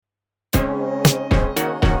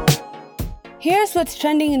Here's what's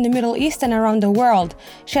trending in the Middle East and around the world.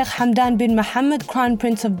 Sheikh Hamdan bin Mohammed, Crown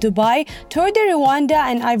Prince of Dubai, toured the Rwanda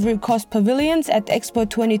and Ivory Coast pavilions at Expo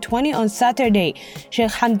 2020 on Saturday.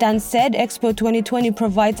 Sheikh Hamdan said Expo 2020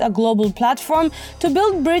 provides a global platform to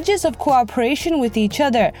build bridges of cooperation with each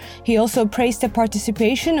other. He also praised the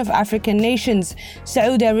participation of African nations.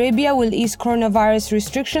 Saudi Arabia will ease coronavirus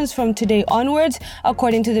restrictions from today onwards,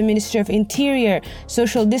 according to the Ministry of Interior.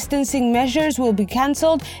 Social distancing measures will be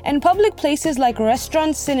cancelled and public places like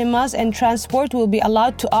restaurants, cinemas, and transport will be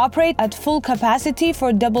allowed to operate at full capacity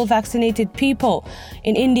for double vaccinated people.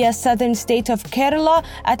 In India's southern state of Kerala,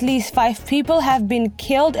 at least 5 people have been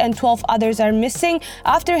killed and 12 others are missing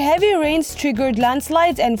after heavy rains triggered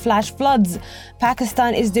landslides and flash floods.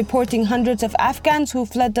 Pakistan is deporting hundreds of Afghans who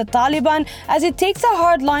fled the Taliban as it takes a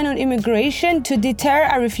hard line on immigration to deter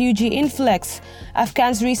a refugee influx.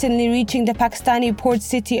 Afghans recently reaching the Pakistani port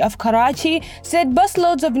city of Karachi said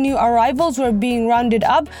busloads of new arrivals were being rounded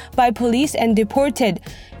up by police and deported.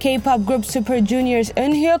 K-pop group Super Junior's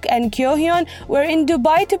Eunhyuk and Kyohyun were in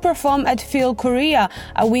Dubai to perform at Feel Korea,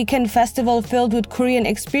 a weekend festival filled with Korean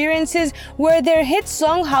experiences where their hit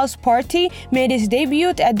song House Party made its debut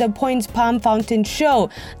at the Point's Palm Fountain show.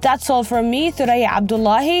 That's all from me, Thuraya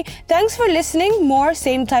Abdullahi. Thanks for listening. More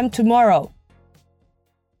same time tomorrow.